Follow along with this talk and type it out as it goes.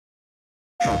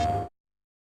Good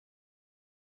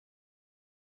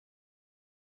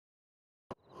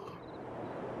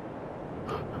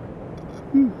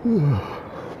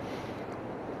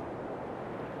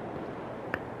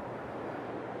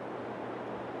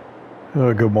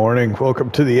morning.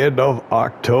 Welcome to the end of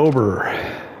October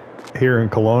here in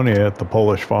Kolonia at the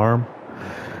Polish farm.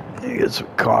 Get some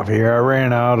coffee here. I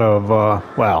ran out of,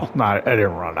 I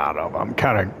didn't run out of. I'm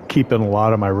kind of keeping a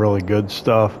lot of my really good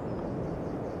stuff.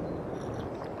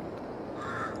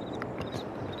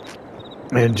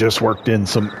 And just worked in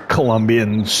some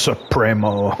Colombian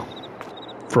Supremo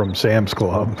from Sam's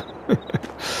Club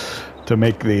to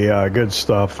make the good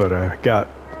stuff that I got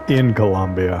in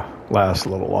Colombia last a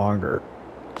little longer.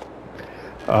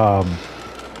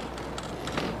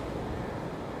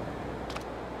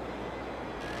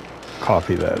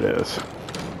 Coffee, that is.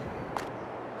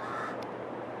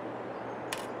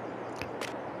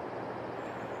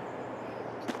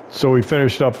 So we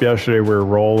finished up yesterday. We were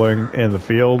rolling in the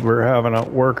field. We were having a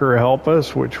worker help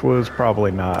us, which was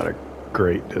probably not a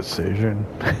great decision.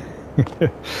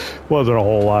 Wasn't a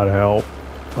whole lot of help.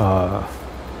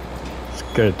 It's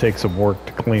going to take some work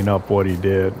to clean up what he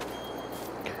did.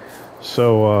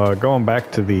 So going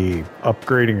back to the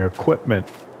upgrading equipment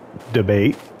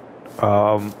debate,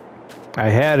 I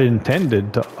had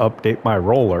intended to update my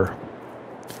roller,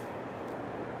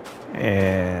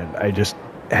 and I just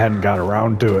hadn't got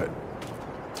around to it.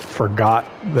 Forgot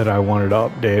that I wanted to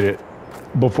update it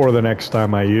before the next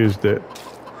time I used it.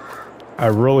 I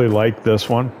really like this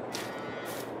one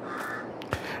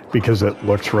because it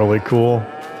looks really cool.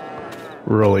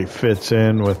 Really fits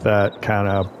in with that kind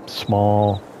of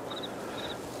small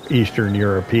Eastern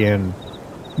European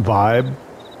vibe.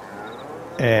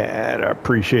 And I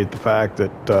appreciate the fact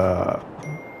that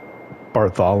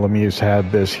Bartholomew's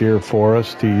had this here for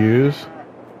us to use.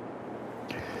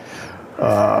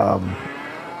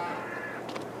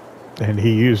 And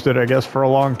he used it, I guess, for a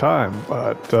long time.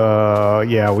 But,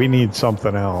 yeah, we need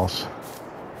something else.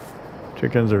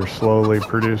 Chickens are slowly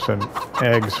producing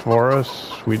eggs for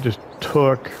us. We just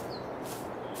took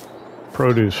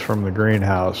produce from the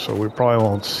greenhouse, so we probably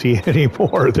won't see any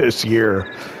more this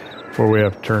year before we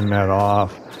have to turn that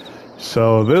off.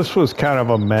 So this was kind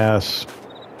of a mess.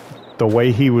 The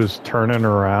way he was turning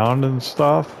around and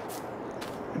stuff,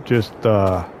 just,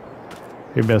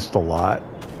 he missed a lot.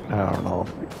 I don't know,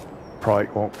 probably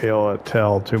won't be able to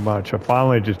tell too much. I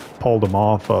finally just pulled him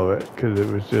off of it because it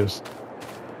was just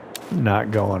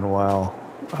not going well.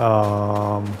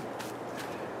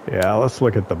 Yeah, let's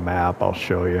look at the map. I'll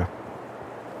show you.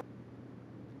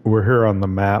 We're here on the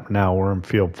map now. We're in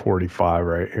field 45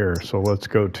 right here. So let's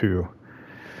go to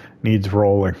needs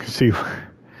rolling. See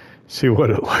what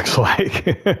it looks like.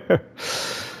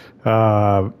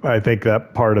 I think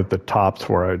that part at the top's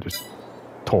where I just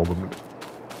told him to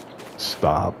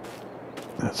stop.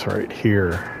 That's right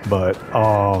here. But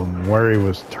where he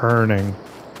was turning,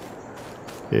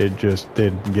 it just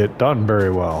didn't get done very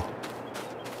well.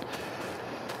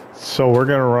 So we're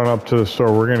going to run up to the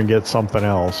store. We're going to get something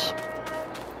else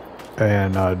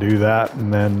and do that.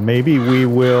 And then maybe we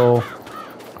will,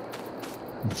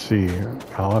 let's see,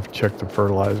 I'll have to check the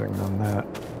fertilizing on that.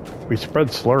 We spread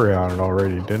slurry on it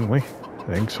already, didn't we? I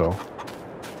think so.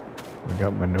 We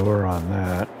got manure on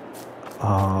that.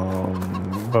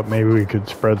 But maybe we could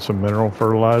spread some mineral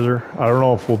fertilizer. I don't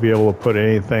know if we'll be able to put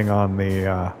anything on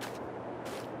the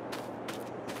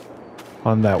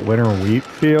on that winter wheat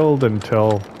field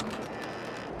until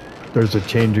there's a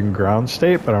change in ground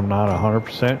state, but I'm not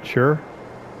 100% sure.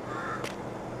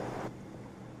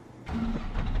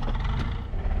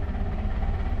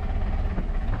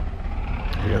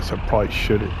 I guess I probably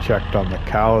should have checked on the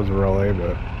cows really,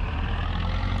 but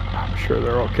I'm sure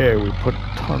they're okay. We put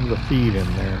tons of feed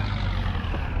in there.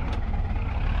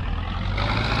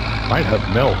 Might have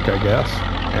milk, I guess.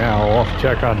 Yeah, we'll have to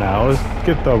check on that. Let's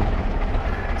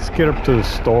get up to the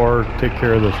store, take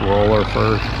care of this roller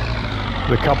first.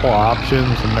 The couple options,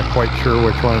 I'm not quite sure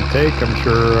which one to take. I'm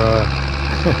sure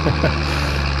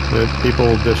that people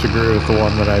will disagree with the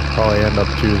one that I'd probably end up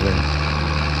choosing.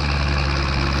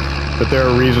 But there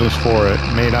are reasons for it.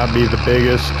 It may not be the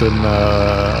biggest and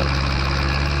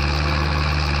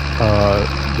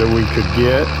that we could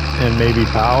get and maybe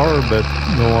power, but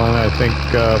the one I think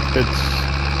fits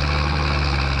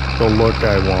the look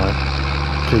I want.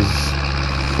 Because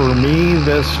for me,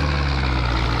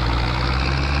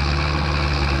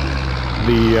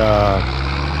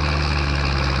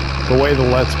 the way the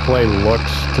Let's Play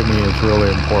looks to me is really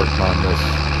important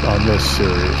on this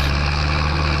series.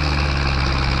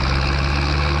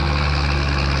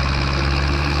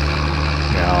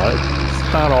 Now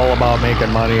not all about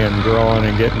making money and growing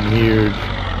and getting huge.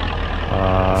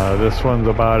 This one's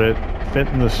about it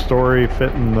fitting the story,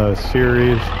 fitting the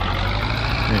series.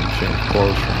 I didn't change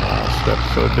clothes from last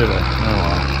episode, did I? Oh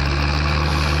well.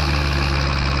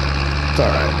 It's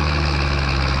alright.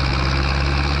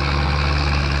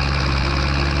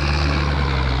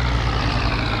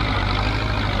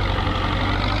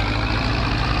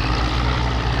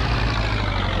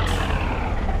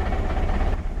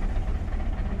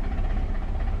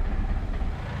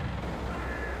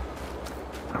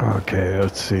 Okay,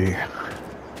 let's see.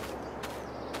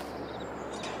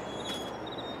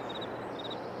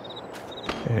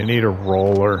 I need a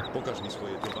roller.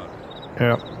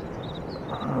 Yep.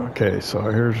 Okay, so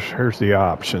here's the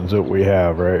options that we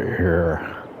have right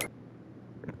here.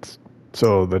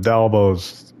 So the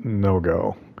Dalbo's no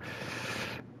go.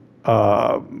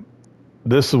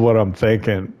 This is what I'm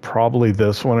thinking. Probably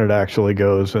this one, it actually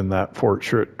goes in that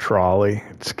portrait trolley.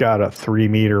 It's got a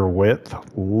 3-meter width.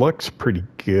 Looks pretty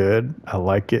good. I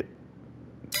like it.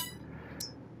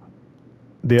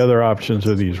 The other options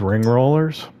are these ring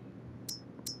rollers.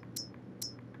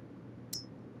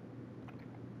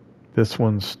 This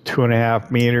one's 2.5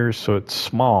 meters, so it's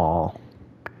small.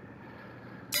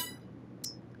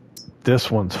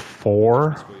 This one's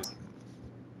 4.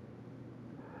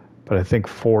 But I think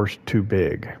 4's too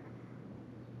big.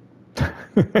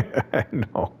 I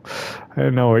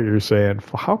know what you're saying.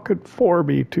 How could 4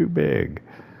 be too big?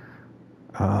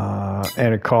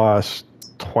 And it costs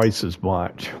twice as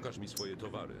much.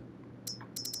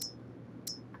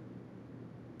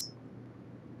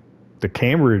 The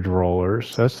Cambridge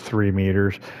rollers, that's 3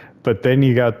 meters. But then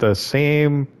you got the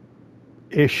same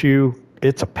issue.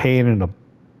 It's a pain in the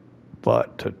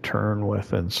butt to turn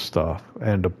with and stuff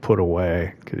and to put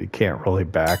away because you can't really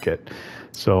back it.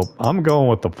 So I'm going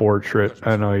with the portrait.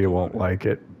 I know you won't like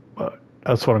it, but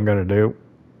that's what I'm going to do.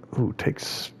 Ooh, it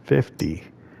takes 50.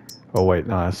 Oh, wait,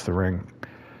 no, that's the ring.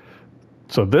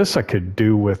 So this I could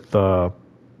do with the...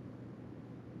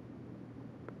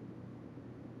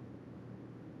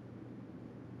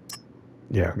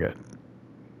 Yeah, good.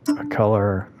 A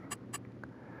color.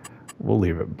 We'll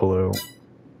leave it blue.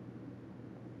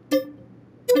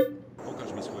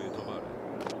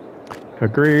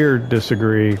 Agree or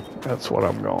disagree, that's what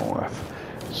I'm going with.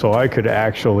 So I could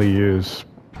actually use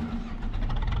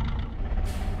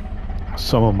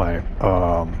some of my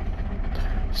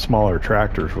smaller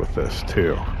tractors with this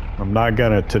too. I'm not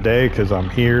gonna today because I'm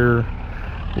here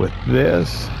with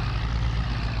this.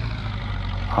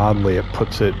 Oddly, it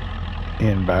puts it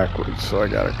in backwards, so I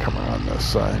gotta come around this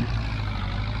side.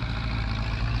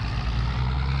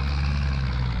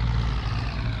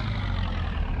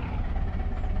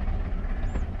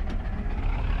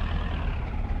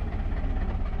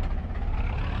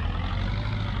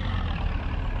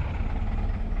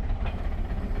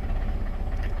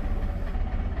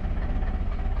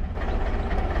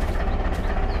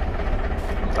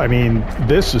 I mean,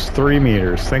 this is 3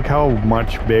 meters. Think how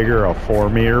much bigger a 4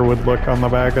 meter would look on the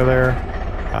back of there.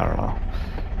 I don't know.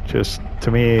 Just, to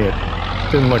me, it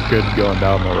didn't look good going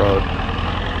down the road.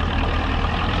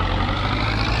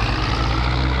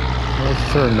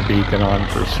 Let's turn the beacon on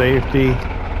for safety.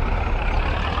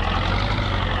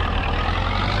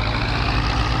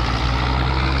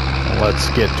 Let's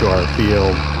get to our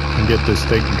field and get this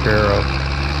taken care of.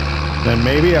 Then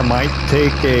maybe I might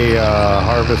take a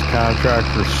harvest contract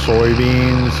for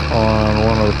soybeans on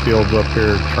one of the fields up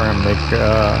here to try and make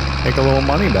a little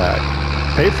money back.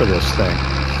 Pay for this thing.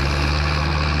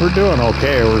 We're doing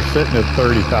okay. We're sitting at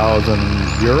 30,000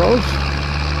 euros.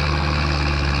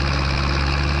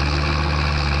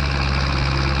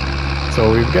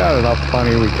 So we've got enough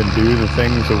money we can do the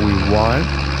things that we want,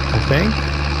 I think.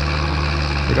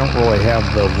 We don't really have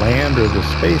the land or the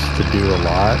space to do a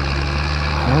lot.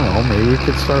 I don't know, maybe we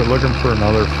could start looking for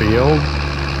another field.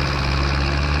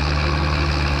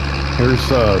 Here's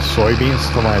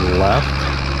soybeans to my left.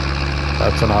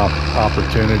 That's an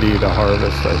opportunity to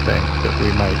harvest, I think, that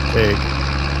we might take.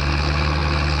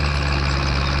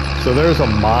 So there's a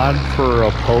mod for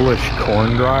a Polish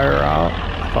corn dryer out.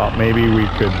 I thought maybe we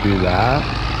could do that,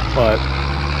 but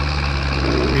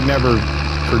we never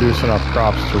produce enough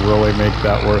crops to really make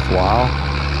that worthwhile.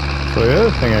 So the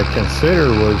other thing I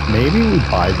considered was maybe we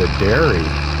buy the dairy.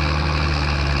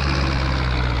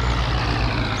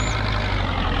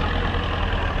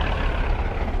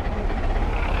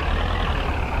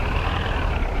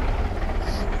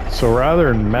 So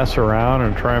rather than mess around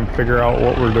and try and figure out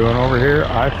what we're doing over here,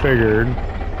 I figured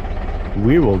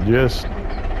we will just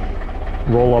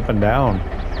roll up and down.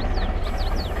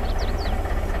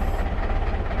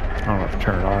 I don't know if to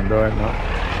turn it on, do I? No.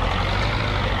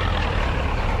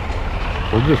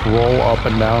 we'll just roll up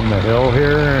and down the hill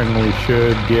here, and we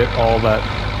should get all that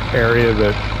area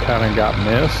that kind of got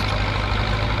missed.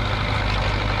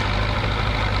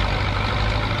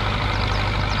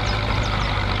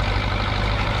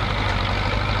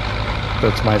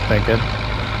 That's my thinking.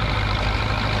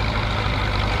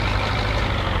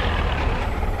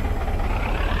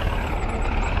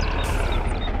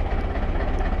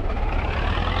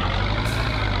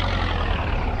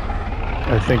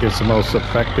 I think it's the most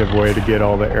effective way to get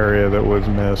all the area that was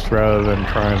missed rather than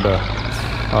trying to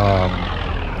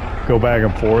go back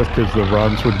and forth, because the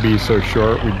runs would be so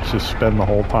short we'd just spend the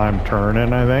whole time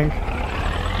turning, I think.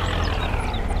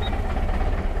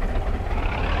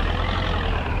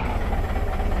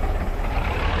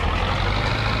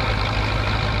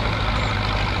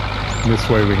 This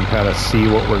way we can kind of see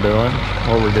what we're doing,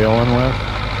 what we're dealing with.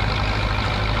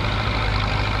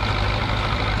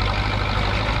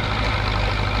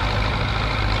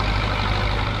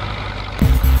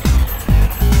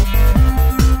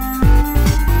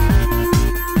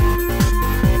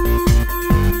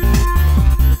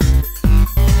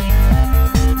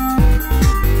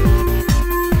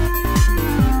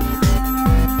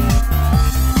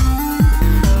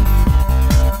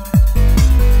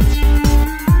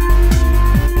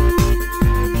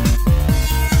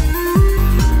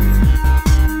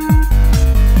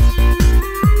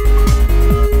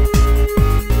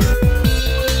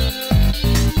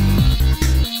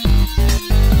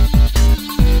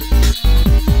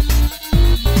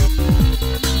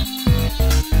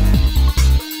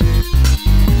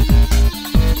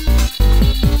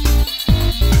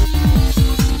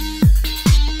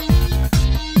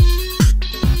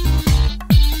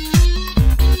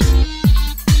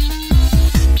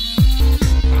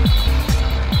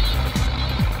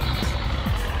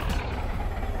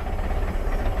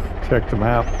 Check the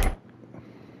map.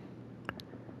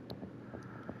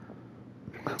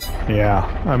 Yeah,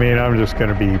 I mean, I'm just going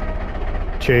to be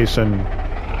chasing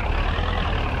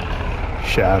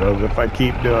shadows if I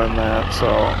keep doing that,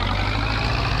 so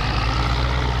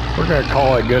we're going to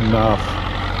call it good enough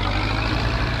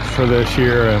for this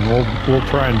year, and we'll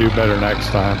try and do better next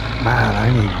time. Man, I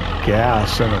need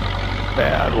gas in a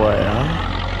bad way, huh?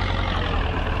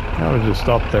 I was just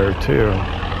up there too.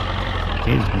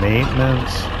 Needs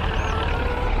maintenance.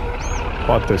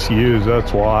 Bought this used,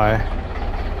 that's why.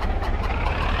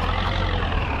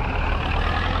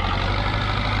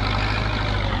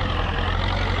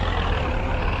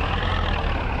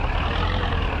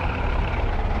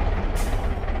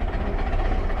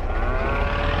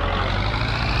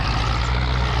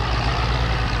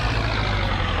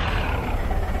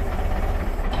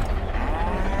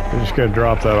 I'm just gonna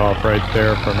drop that off right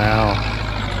there for now.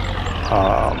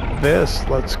 This,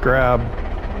 let's grab.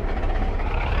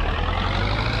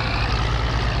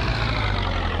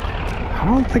 I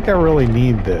don't think I really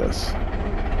need this.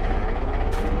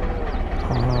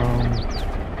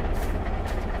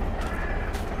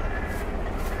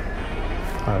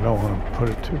 I don't want to put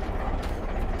it too far.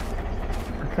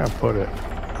 Where can I put it?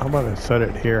 How about I set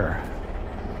it here?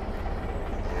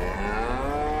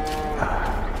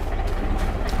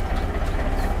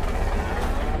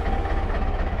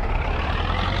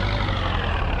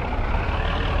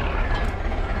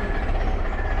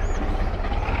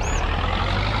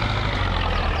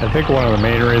 I think one of the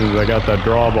main reasons I got that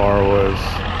drawbar was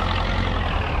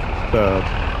the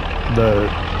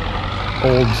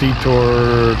old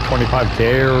Z-Tour 25K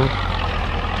or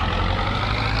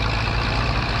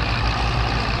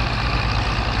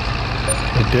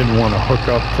it didn't want to hook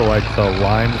up to like the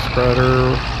line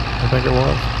spreader, I think it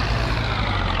was.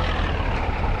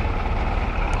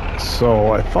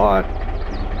 So I thought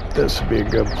this would be a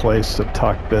good place to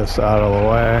tuck this out of the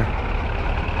way.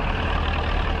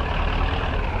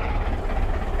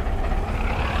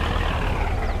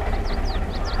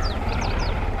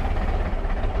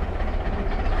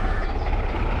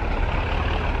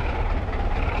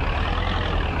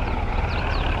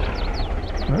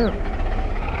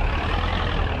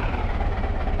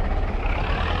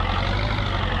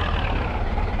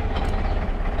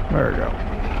 There we go.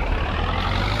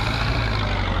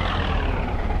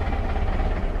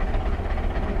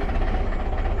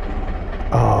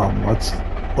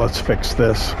 Let's fix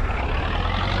this.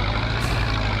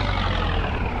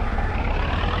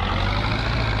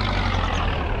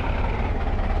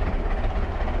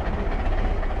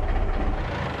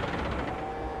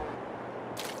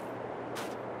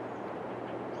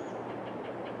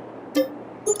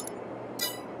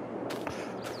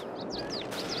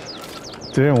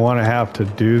 Didn't want to have to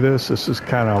do this. This is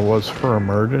kind of was for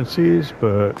emergencies,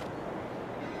 but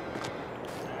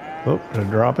oh, did I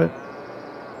drop it?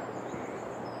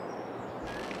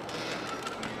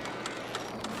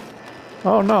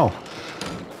 Oh no.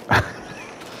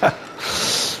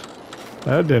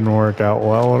 That didn't work out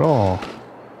well at all.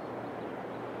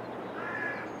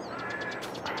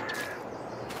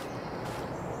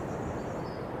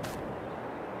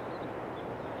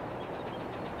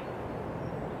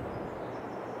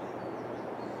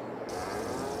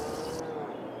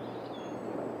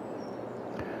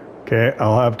 Okay,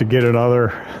 I'll have to get another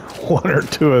one or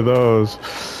two of those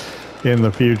in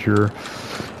the future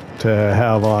to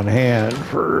have on hand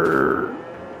for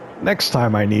next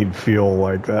time I need fuel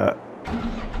like that.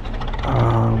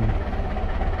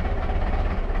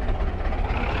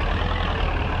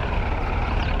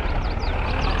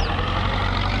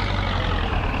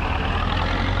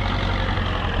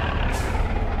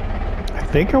 I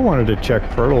think I wanted to check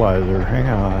fertilizer. Hang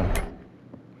on.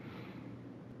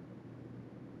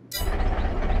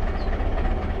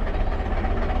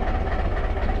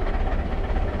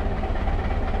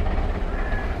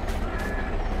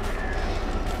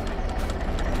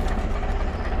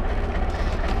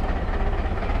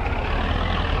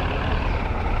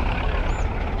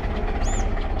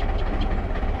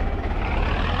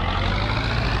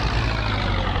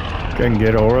 Can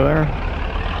get over there.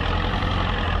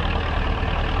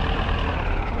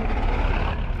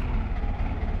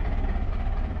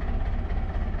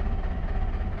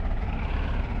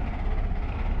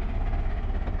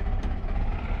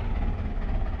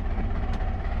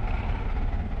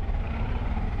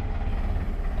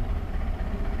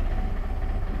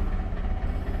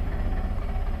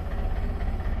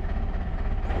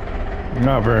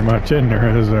 Not very much in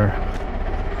there, is there?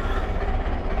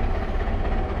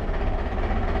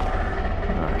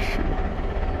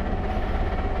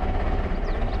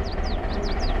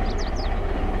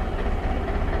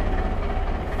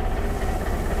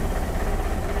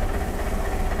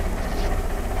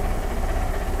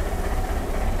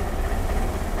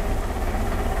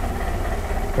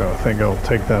 I think I'll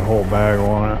take that whole bag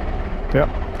on it. Yep.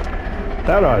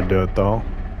 That ought to do it though.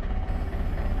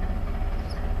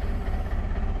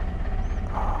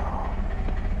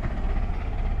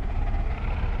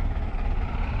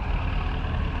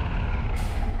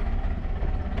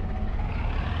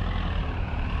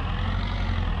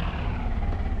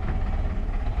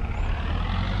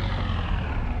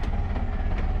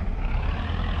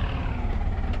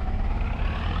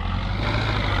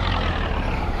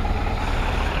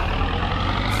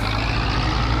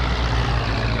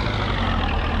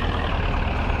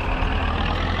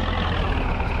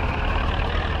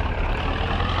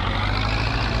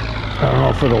 I don't know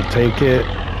if it'll take it.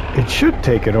 It should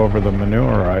take it over the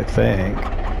manure, I think.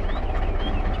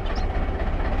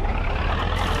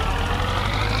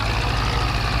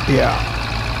 Yeah.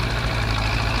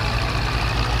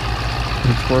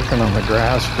 It's working on the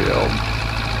grass field.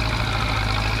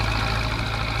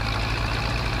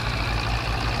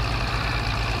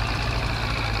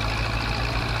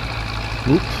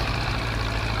 Oops.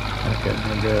 Not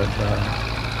getting a good...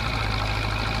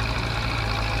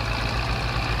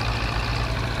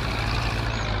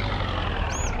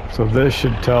 So this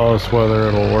should tell us whether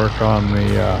it'll work on the,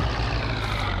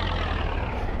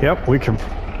 yep, we can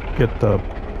get the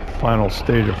final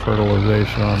stage of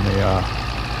fertilization on the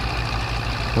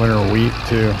winter wheat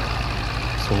too.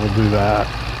 So we'll do that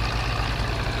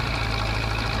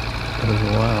as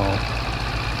well.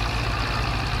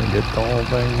 And get the whole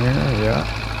thing here,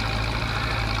 yeah.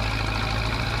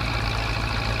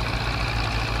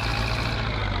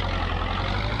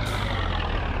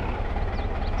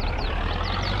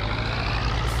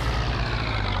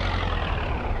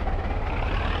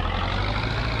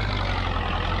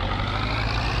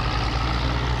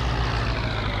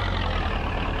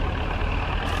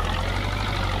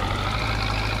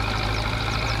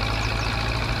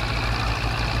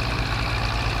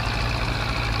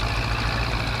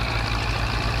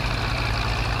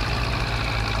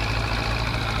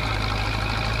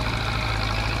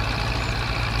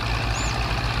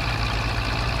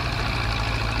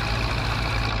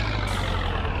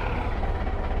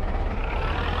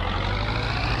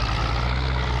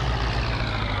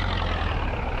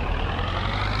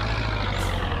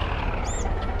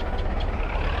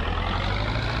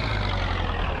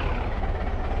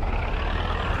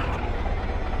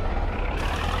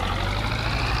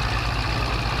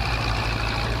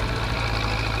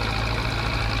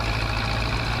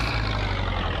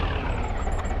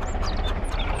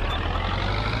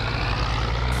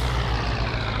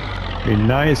 Be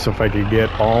nice if I could get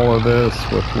all of this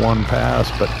with one pass,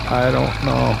 but I don't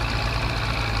know.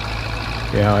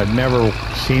 Yeah, it never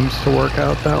seems to work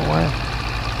out that way.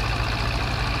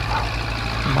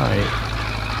 Might.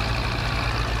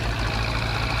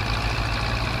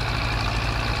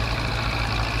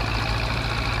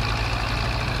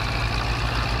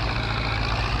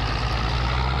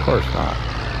 course not.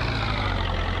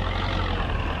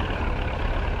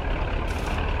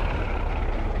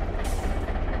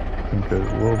 I think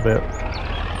there's a little bit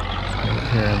right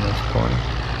here in this corner.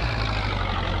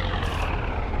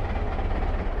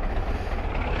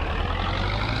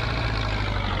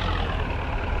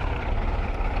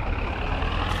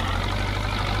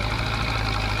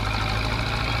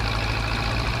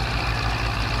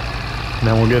 And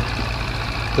then we'll get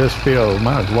this field.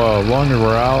 Might as well, as long as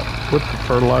we're out with the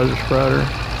fertilizer spreader,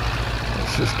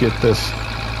 let's just get this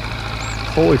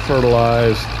fully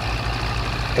fertilized,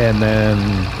 and then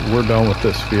we're done with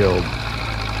this field.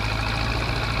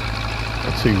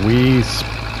 Let's see, we use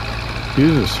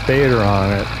a spader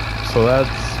on it, so that's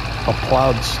a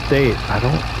plowed state. I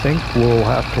don't think we'll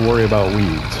have to worry about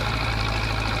weeds.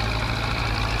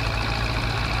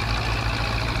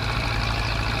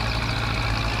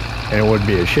 And it would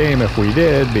be a shame if we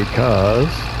did, because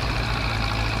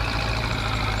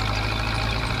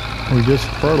we just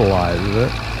fertilize it,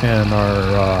 and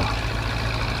our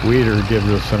weeder gives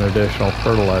us an additional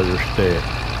fertilizer state.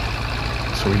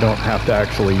 So we don't have to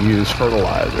actually use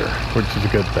fertilizer, which is a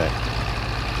good thing.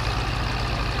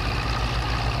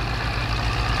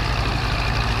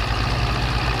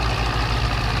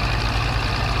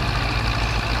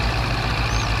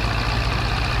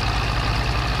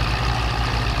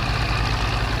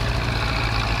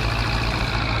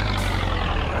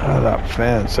 That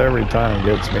fence every time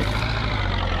gets me.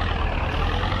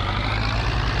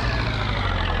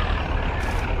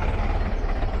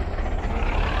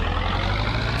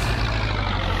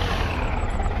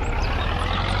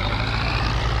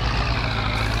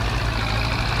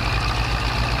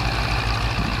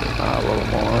 A little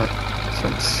more, so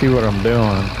I can see what I'm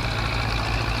doing.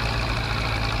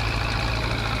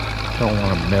 Don't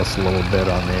want to miss a little bit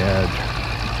on the edge.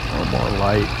 A little more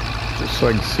light, just so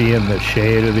I can see in the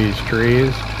shade of these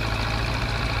trees.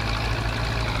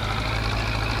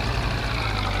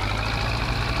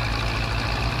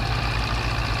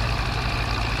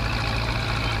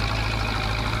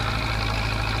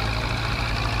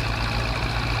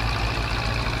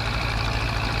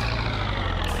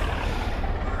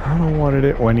 I don't know what it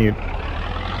is when you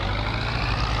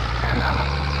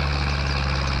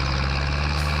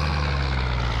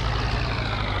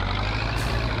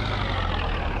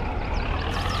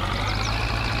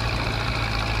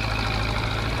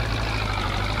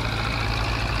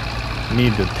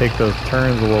need to take those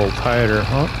turns a little tighter,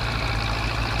 huh?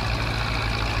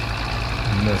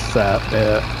 Missed that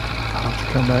bit. I'll have to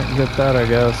come back and get that, I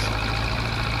guess.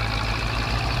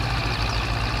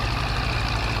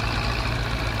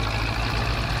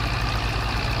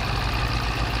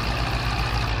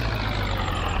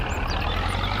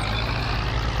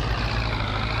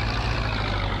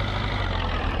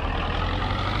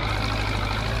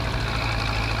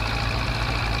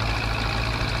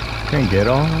 Can't get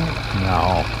on it?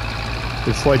 No.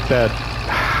 It's like that.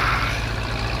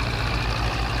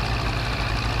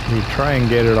 You try and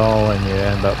get it all and you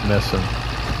end up missing.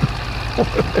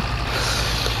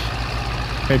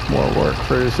 Make more work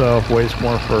for yourself, waste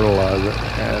more fertilizer.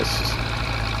 Yeah, it's just...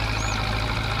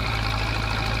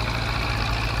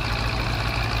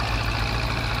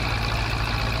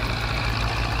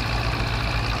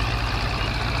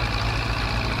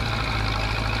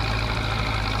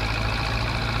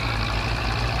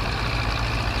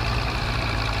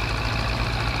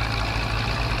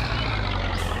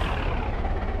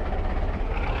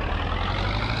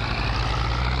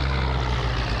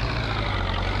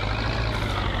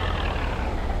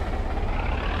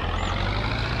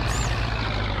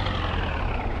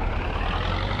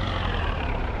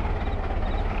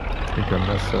 I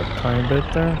missed a tiny bit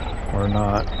there, or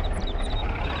not?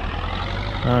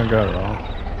 I got it all.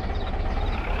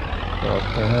 What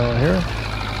the hell here?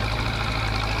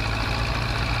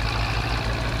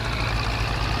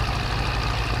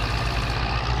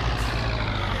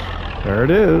 There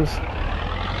it is.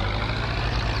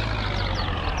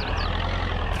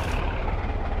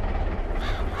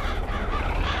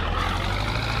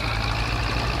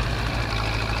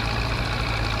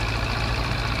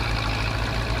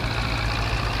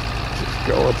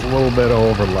 Go with a little bit of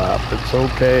overlap. It's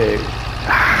okay.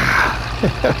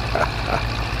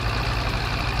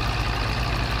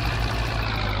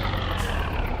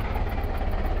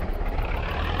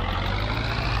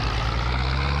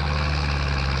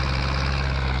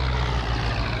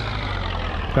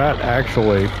 That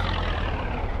actually,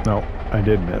 no, I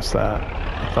did miss that.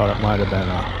 I thought it might have been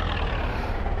a,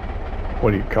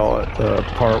 what do you call it? The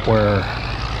part where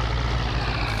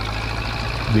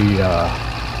the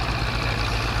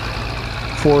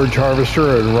forage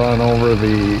harvester had run over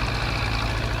the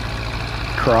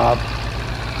crop.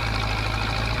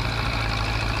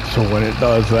 So when it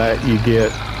does that, you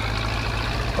get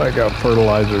like a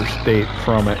fertilizer state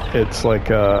from it. It's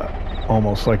like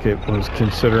almost like it was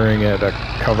considering it a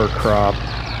cover crop.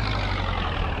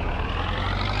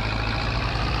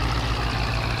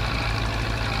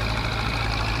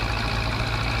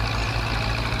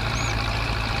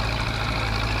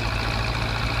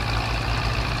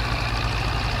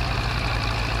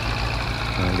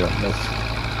 I got this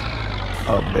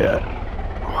a bit.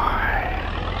 Why?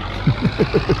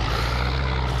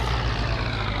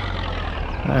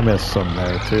 I missed some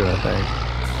there too, I think.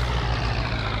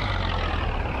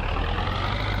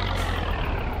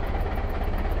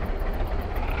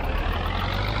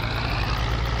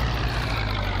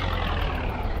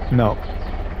 No.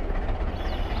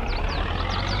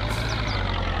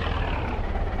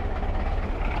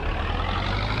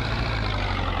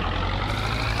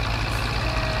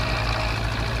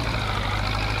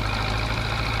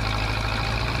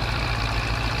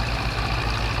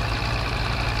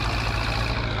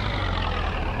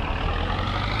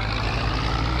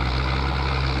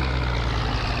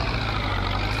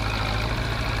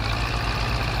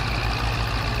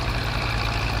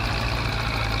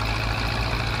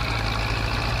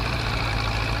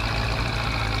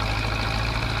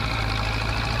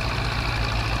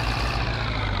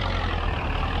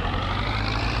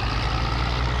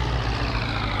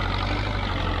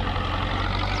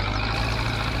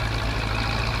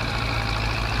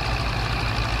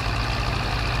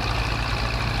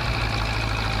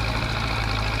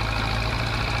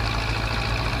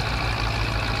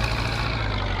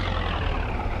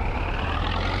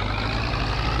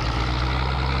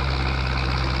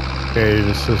 Okay,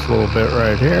 just this little bit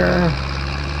right here.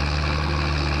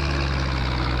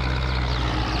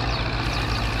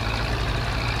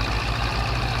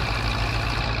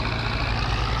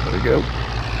 There we go.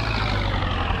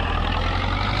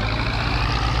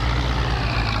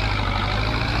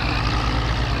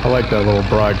 I like that little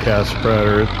broadcast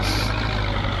spreader. It's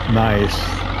nice.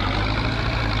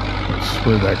 Let's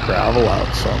smooth that gravel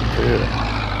out some too.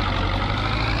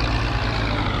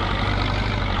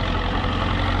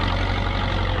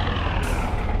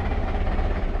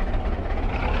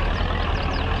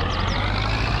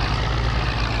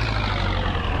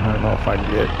 I don't know if I can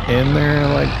get in there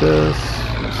like this.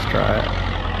 Let's try it.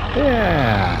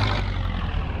 Yeah.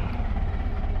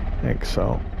 I think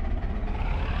so.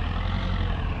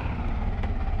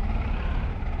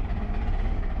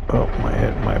 Oh, am I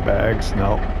hitting my bags?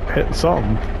 No. Hitting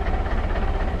something.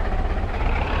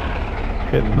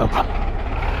 Hitting the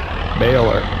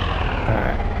baler.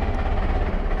 Alright.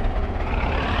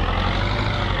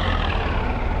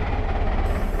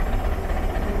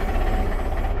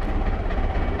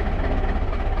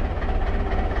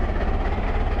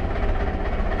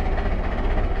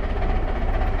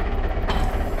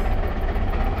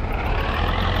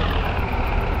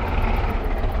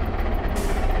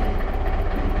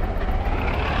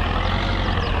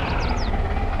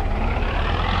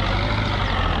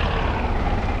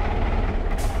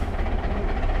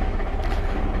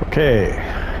 Okay,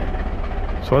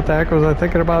 so what the heck was I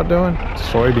thinking about doing?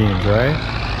 Soybeans, right?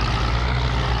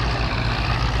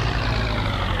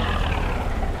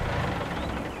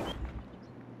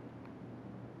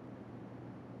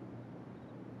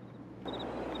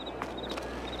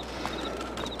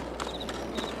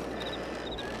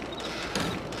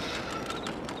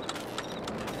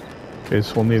 Okay,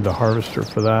 so we'll need the harvester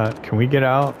for that. Can we get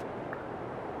out?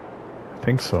 I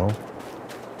think so.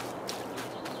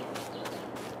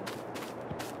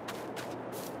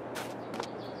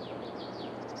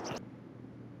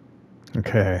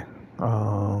 Okay,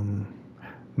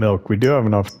 milk. We do have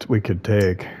enough we could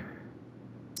take.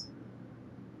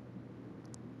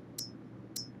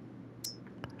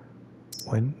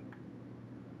 When?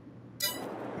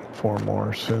 4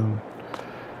 more soon.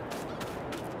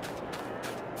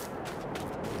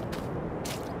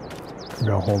 I'm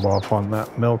gonna hold off on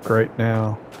that milk right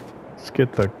now. Let's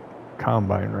get the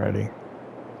combine ready.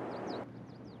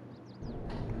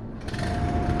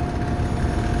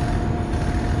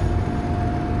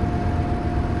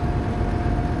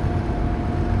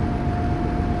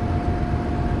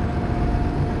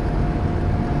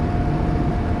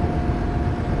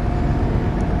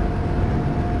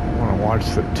 Watch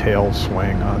the tail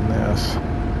swing on this.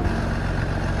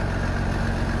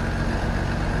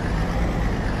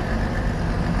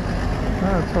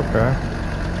 That's okay.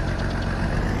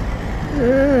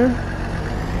 Yeah.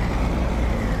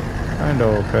 Kinda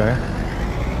okay.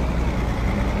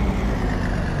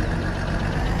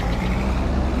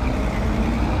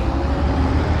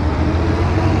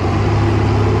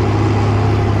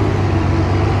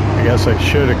 guess I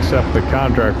should accept the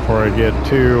contract before I get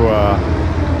too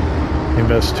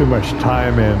invest too much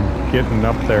time in getting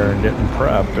up there and getting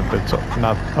prepped if it's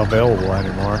not available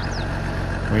anymore.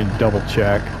 Let me double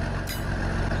check.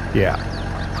 Yeah,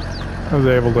 I was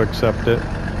able to accept it.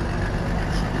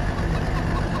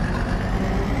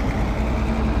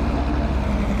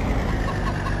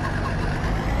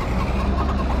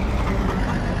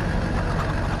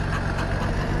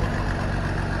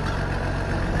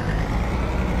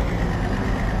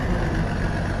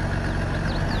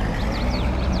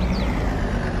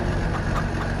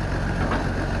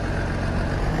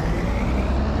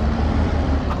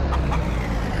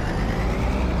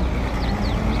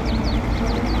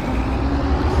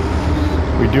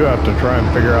 Do have to try and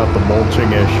figure out the mulching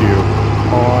issue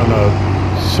on a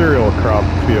cereal crop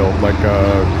field, like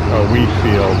a wheat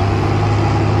field.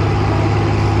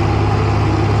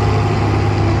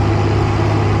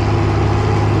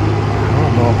 I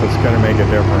don't know if it's going to make a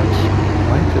difference. It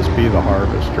might just be the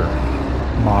harvester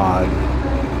mod.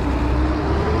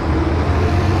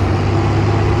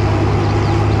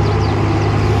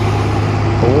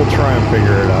 But we'll try and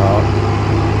figure it out.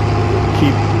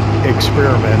 Keep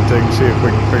experimenting, see if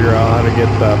we can figure out how to get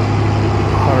that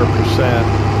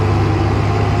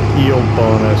 100% yield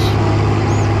bonus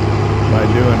by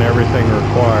doing everything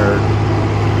required.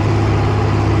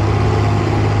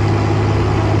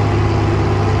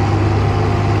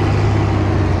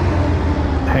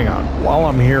 Hang on, while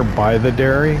I'm here by the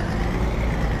dairy,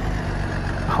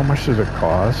 how much does it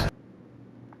cost?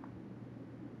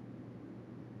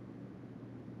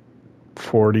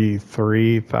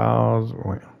 43,000.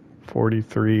 Wait.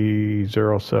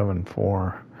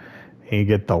 43,074, and you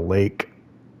get the lake.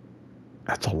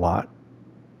 That's a lot.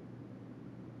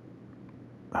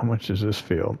 How much is this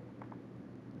field?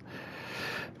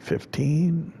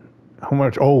 15. How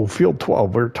much? Oh, field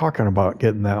 12. We were talking about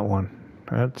getting that one.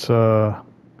 That's 32,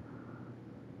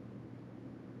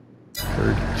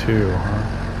 huh?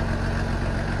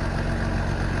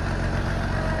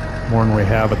 More than we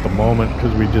have at the moment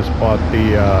because we just bought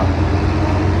the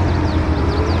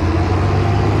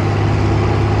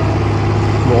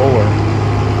roller,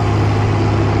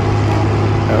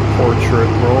 that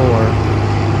portrait roller.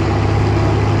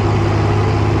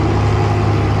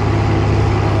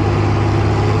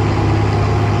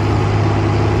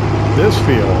 This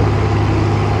field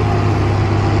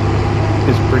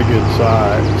is pretty good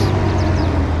size,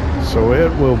 so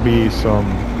it will be some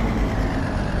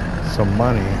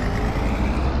money.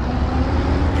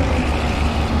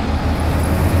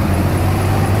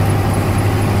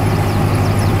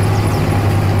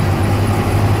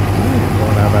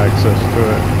 Access to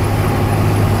it.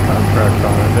 Contract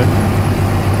on it, didn't it?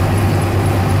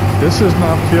 This is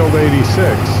not field 86.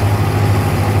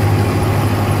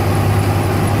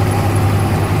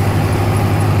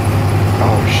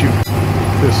 Oh shoot.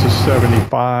 This is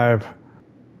 75.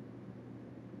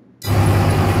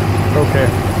 Okay.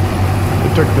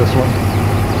 It took this one.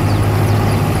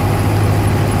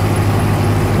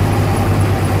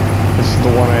 This is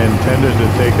the one I intended to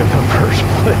take in the first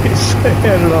place. I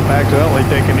ended up accidentally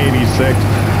taking 86.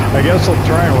 I guess I'll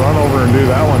try and run over and do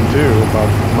that one too, but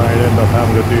might end up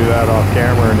having to do that off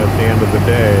camera and at the end of the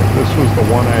day. This was the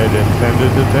one I had intended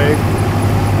to take,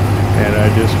 and I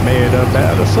just made a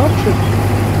bad assumption.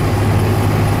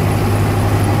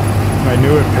 I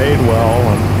knew it paid well,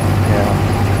 and yeah.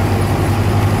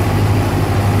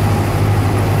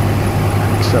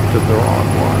 I accepted the wrong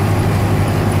one.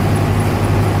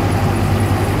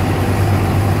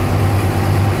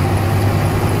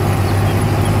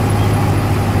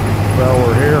 Well,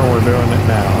 we're here and we're doing it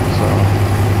now, so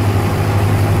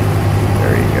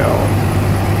there you go.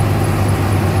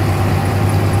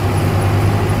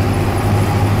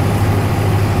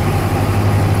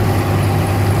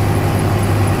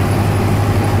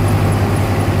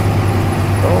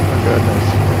 Oh my goodness,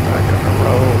 we're back on the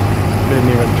road. Didn't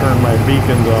even turn my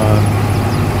beacons on.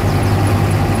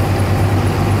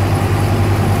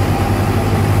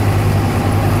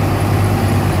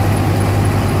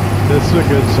 This is a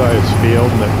good sized field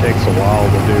and it takes a while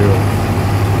to do.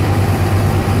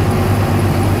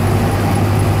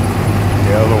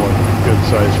 The other one's a good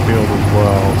sized field as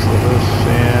well. So this,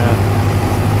 yeah,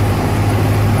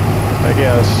 I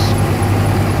guess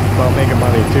about making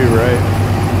money too, right?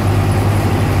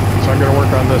 So I'm going to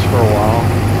work on this for a while.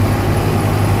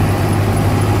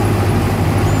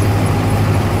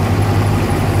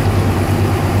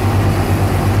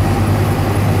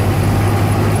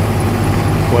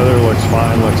 Weather looks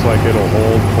fine, looks like it'll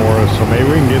hold for us, so maybe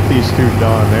we can get these two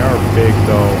done. They are big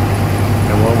though,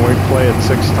 and when we play at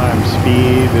 6 times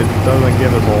speed, it doesn't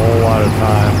give us a whole lot of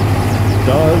time.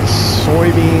 does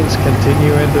soybeans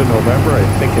continue into November? I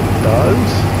think it does.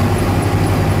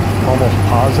 Almost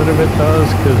positive it does,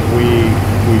 because we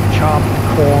chopped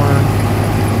corn.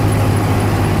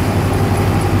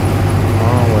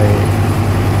 Oh wait,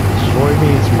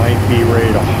 soybeans might be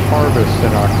ready to harvest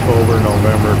in October,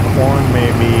 November. Corn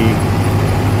may be.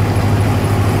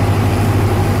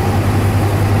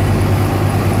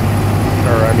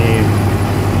 Or I mean,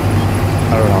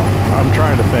 I don't know. I'm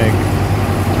trying to think.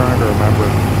 Trying to remember.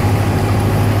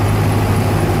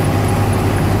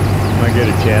 When I get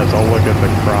a chance, I'll look at the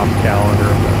crop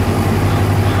calendar.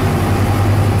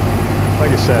 Like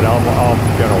I said, I'm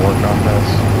gonna work on this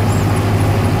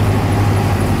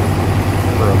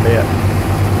for a bit.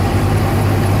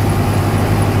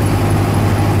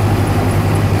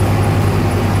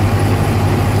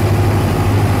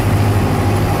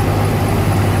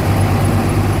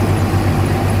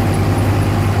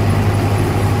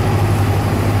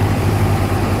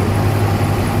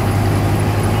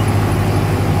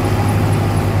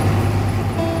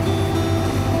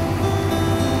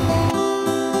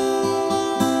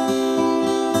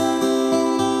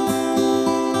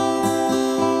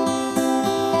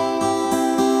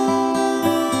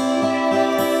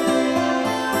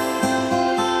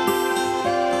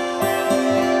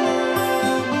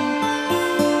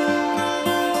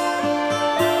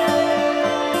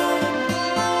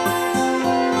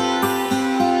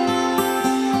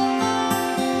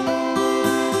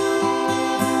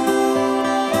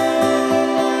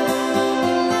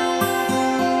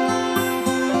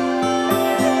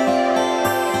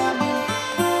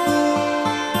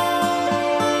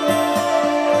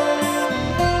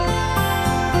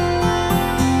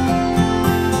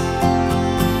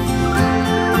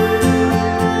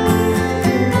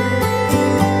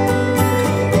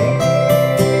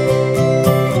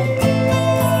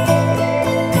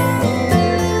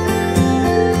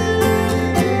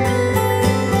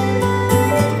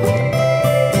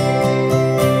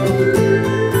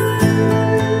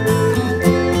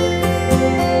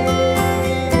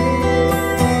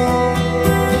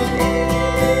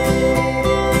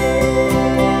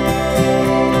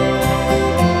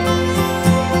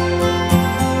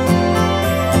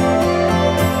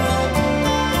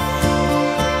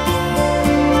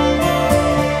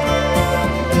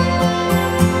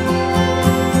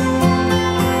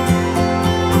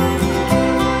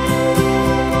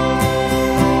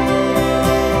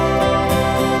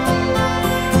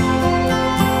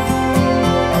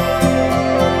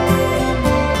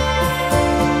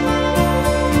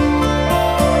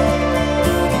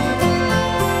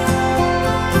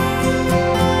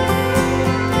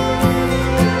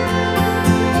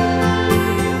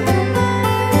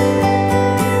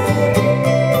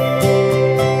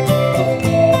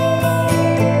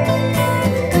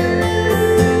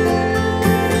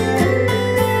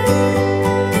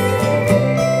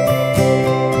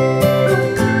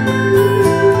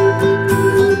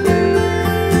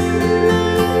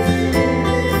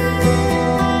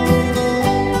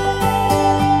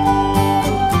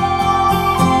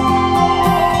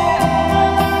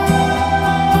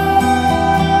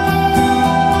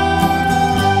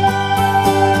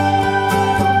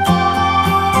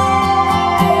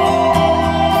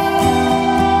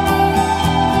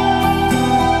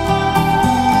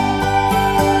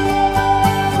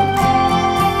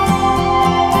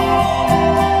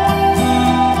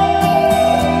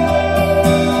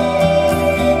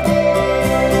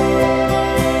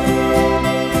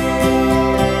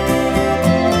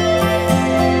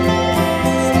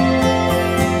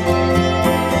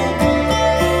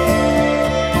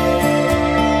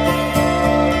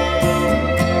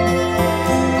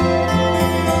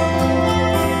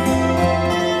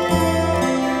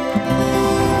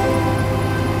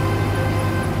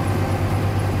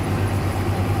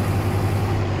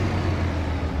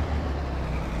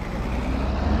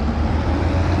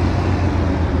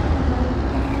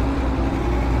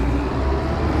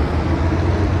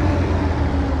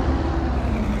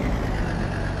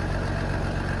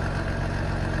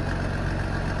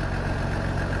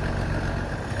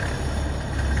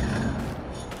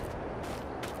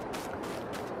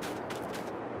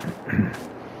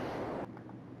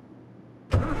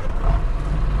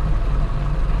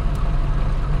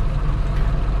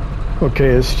 Okay,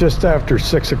 it's just after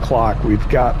 6 o'clock. We've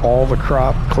got all the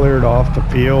crop cleared off the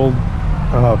field,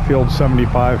 field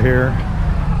 75 here.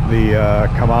 The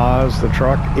Kamaz, the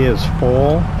truck, is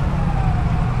full,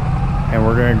 and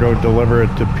we're going to go deliver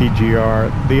it to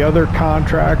PGR. The other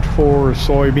contract for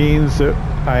soybeans that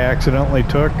I accidentally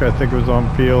took, I think it was on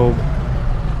field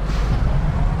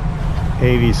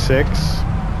 86.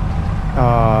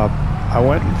 I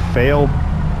went and failed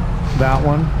that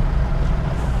one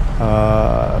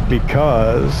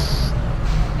because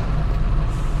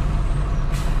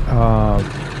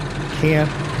can't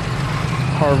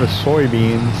harvest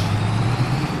soybeans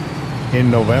in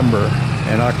November,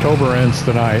 and October ends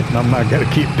tonight, and I'm not going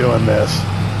to keep doing this.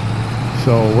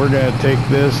 So we're going to take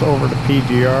this over to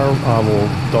PGR. We'll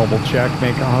double check,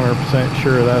 make 100%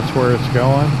 sure that's where it's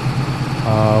going.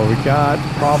 We got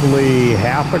probably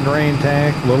half a grain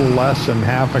tank, a little less than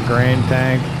half a grain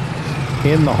tank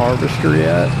in the harvester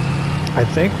yet. I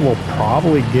think we'll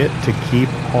probably get to keep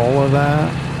all of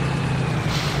that,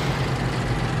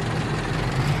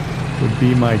 would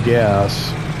be my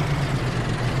guess.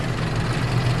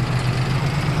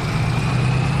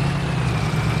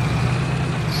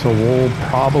 So we'll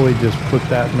probably just put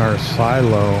that in our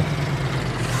silo.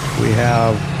 We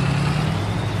have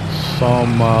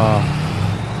some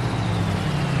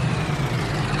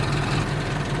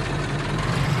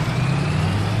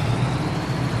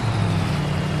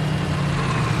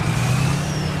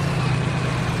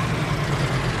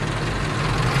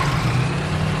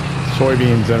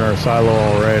soybeans in our silo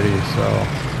already, so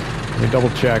let me double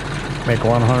check, make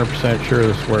 100% sure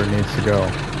this is where it needs to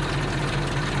go.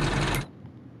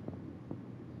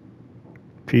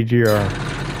 PGR.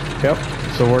 Yep,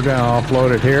 so we're going to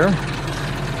offload it here.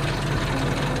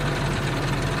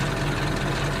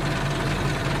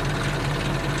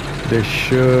 This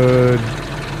should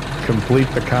complete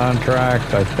the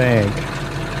contract, I think.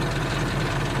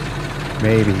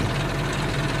 Maybe.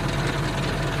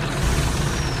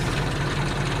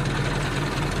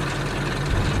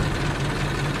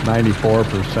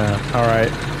 %. All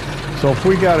right. So if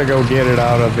we got to go get it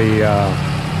out of the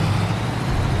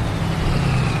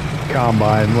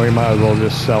combine, we might as well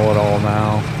just sell it all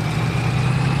now.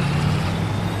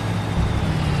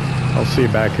 I'll see you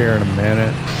back here in a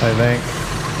minute, I think,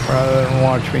 rather than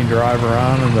watch me drive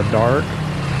around in the dark.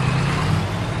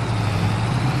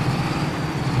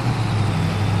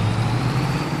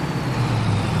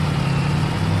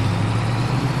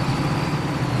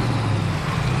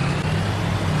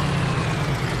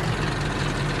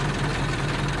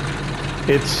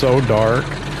 It's so dark.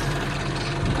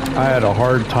 I had a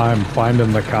hard time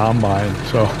finding the combine,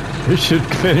 so this should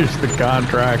finish the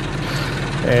contract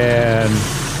and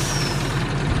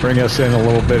bring us in a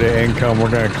little bit of income. We're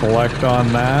going to collect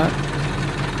on that.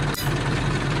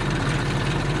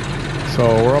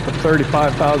 So we're up at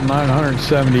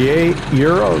 35,978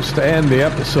 euros to end the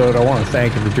episode. I want to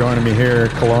thank you for joining me here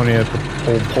at Kolonia at the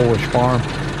old Polish farm.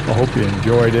 I hope you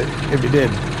enjoyed it. If you did,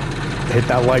 hit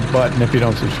that like button. If you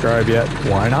don't subscribe yet,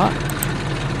 why not?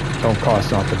 Don't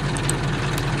cost nothing.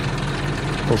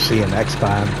 We'll see you next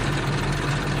time.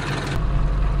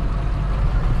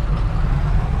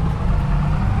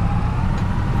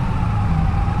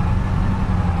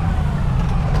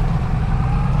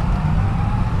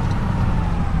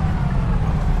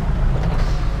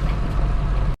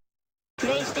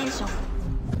 PlayStation